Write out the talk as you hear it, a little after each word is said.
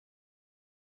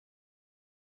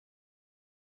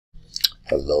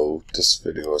Hello, this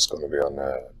video is going to be on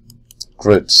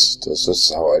grids. This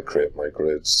is how I create my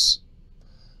grids.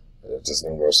 There's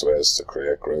numerous ways to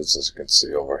create grids, as you can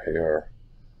see over here.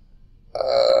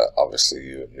 Obviously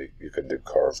you can do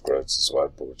curved grids as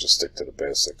well, but we'll just stick to the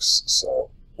basics. So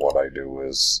what I do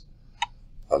is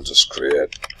I'll just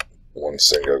create one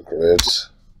single grid,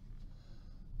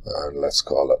 and let's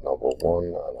call it number 1,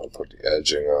 and I'll put the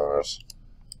edging on it,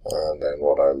 and then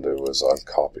what I'll do is I'll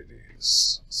copy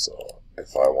these. So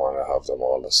if I want to have them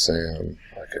all the same,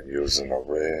 I can use an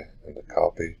array in the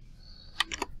copy,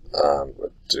 and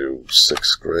we'll do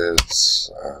 6 grids,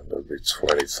 and there'll be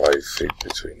 25 feet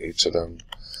between each of them.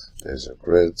 There's your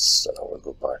grids. Then I will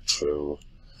go back through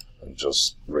and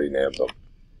just rename them.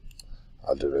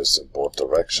 I'll do this in both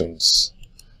directions.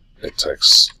 It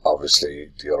takes,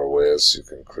 obviously, the other ways you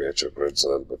can create your grids a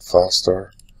little bit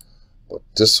faster, but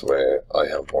this way I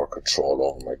have more control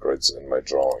over my grids in my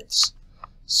drawings.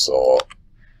 So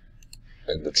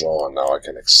in the drawing now I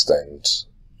can extend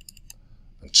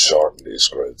and shorten these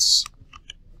grids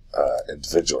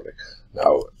individually.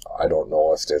 Now I don't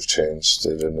know if they've changed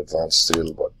it in Advanced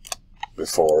Steel, but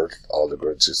before all the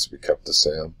grids used to be kept the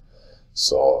same.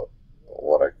 So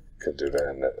what I can do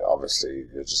then, obviously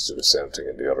you just do the same thing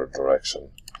in the other direction.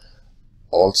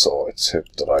 Also, a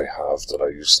tip that I have that I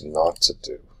used not to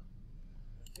do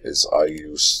is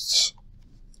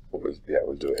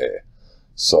we'll do A.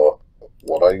 So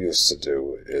what I used to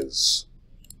do is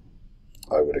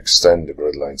I would extend the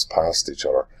grid lines past each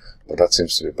other, but that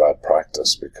seems to be bad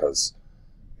practice, because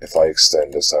if I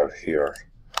extend this out here,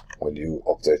 when you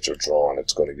update your drawing,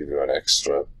 it's going to give you an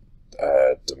extra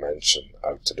dimension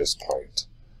out to this point.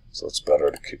 So it's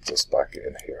better to keep this back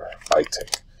in here, I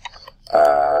think.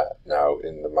 Now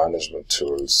in the management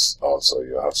tools also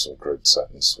you have some grid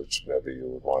settings which maybe you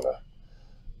would want to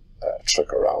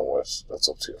trick around with. That's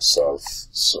up to yourself.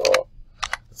 So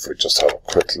if we just have a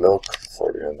quick look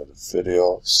before the end of the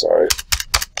video,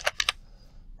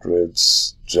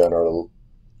 grids, general,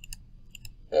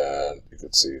 and you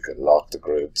can see you can lock the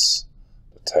grids.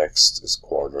 The text is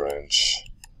 1/4 inch,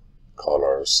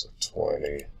 colors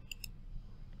 20,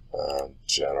 and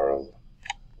general,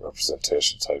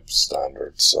 representation type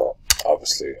standard. So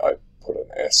obviously I put an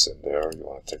S in there. You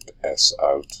want to take the S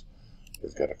out,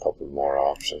 you'll get a couple more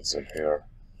options in here.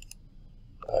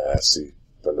 See,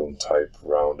 balloon type,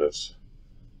 rounded.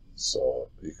 So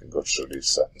you can go through these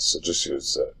settings. So just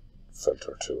use the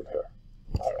filter tool here.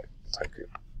 Alright, thank you.